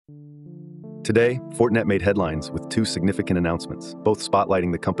Today, Fortinet made headlines with two significant announcements, both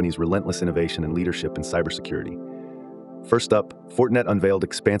spotlighting the company's relentless innovation and leadership in cybersecurity. First up, Fortinet unveiled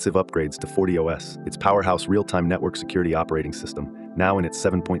expansive upgrades to FortiOS, its powerhouse real-time network security operating system, now in its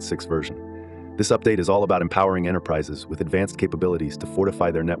 7.6 version. This update is all about empowering enterprises with advanced capabilities to fortify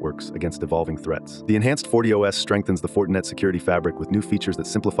their networks against evolving threats. The enhanced FortiOS strengthens the Fortinet security fabric with new features that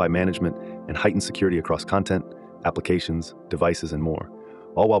simplify management and heighten security across content, applications, devices, and more,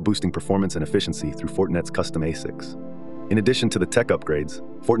 all while boosting performance and efficiency through Fortinet's custom ASICs. In addition to the tech upgrades,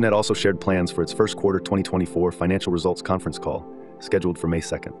 Fortinet also shared plans for its first quarter 2024 financial results conference call, scheduled for May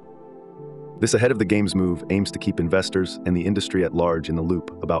 2nd. This ahead-of-the-games move aims to keep investors and the industry at large in the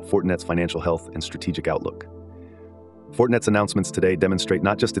loop about Fortinet's financial health and strategic outlook. Fortinet's announcements today demonstrate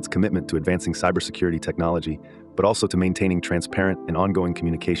not just its commitment to advancing cybersecurity technology, but also to maintaining transparent and ongoing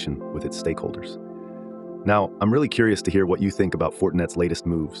communication with its stakeholders. Now, I'm really curious to hear what you think about Fortinet's latest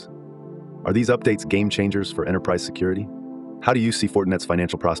moves. Are these updates game changers for enterprise security? How do you see Fortinet's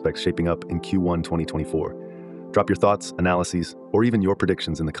financial prospects shaping up in Q1 2024? Drop your thoughts, analyses, or even your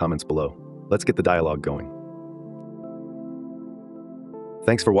predictions in the comments below. Let's get the dialogue going.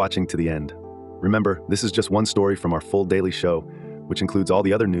 Thanks for watching to the end. Remember, this is just one story from our full daily show, which includes all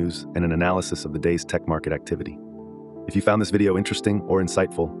the other news and an analysis of the day's tech market activity. If you found this video interesting or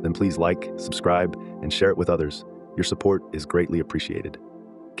insightful, then please like, subscribe, and share it with others. Your support is greatly appreciated.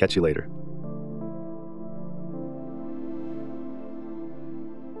 Catch you later.